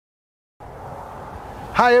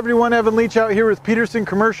Hi everyone, Evan Leach out here with Peterson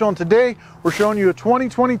Commercial, and today we're showing you a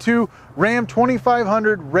 2022 Ram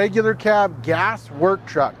 2500 regular cab gas work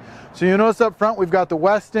truck. So you notice up front we've got the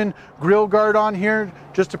Weston grill guard on here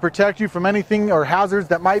just to protect you from anything or hazards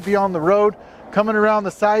that might be on the road. Coming around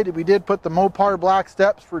the side, we did put the Mopar black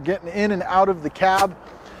steps for getting in and out of the cab.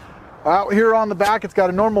 Out here on the back, it's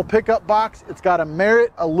got a normal pickup box. It's got a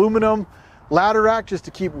Merit aluminum ladder rack just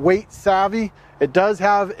to keep weight savvy. It does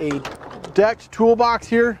have a decked toolbox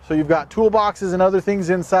here, so you've got toolboxes and other things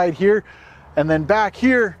inside here. And then back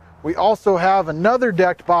here we also have another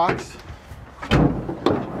decked box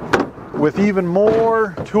with even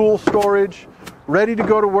more tool storage, ready to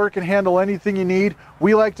go to work and handle anything you need.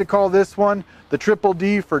 We like to call this one the Triple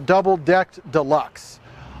D for Double Decked Deluxe.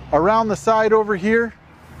 Around the side over here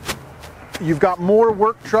you've got more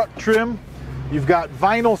work truck trim. You've got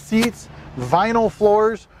vinyl seats, vinyl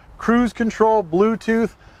floors, cruise control,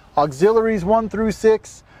 Bluetooth, auxiliaries 1 through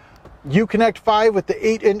 6, Uconnect 5 with the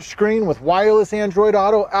 8-inch screen with wireless Android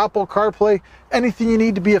Auto, Apple CarPlay, anything you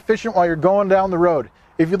need to be efficient while you're going down the road.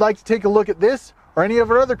 If you'd like to take a look at this or any of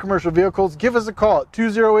our other commercial vehicles, give us a call at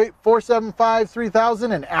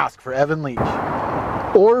 208-475-3000 and ask for Evan Leach.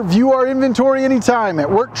 Or view our inventory anytime at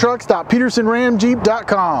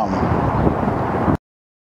worktrucks.petersonramjeep.com.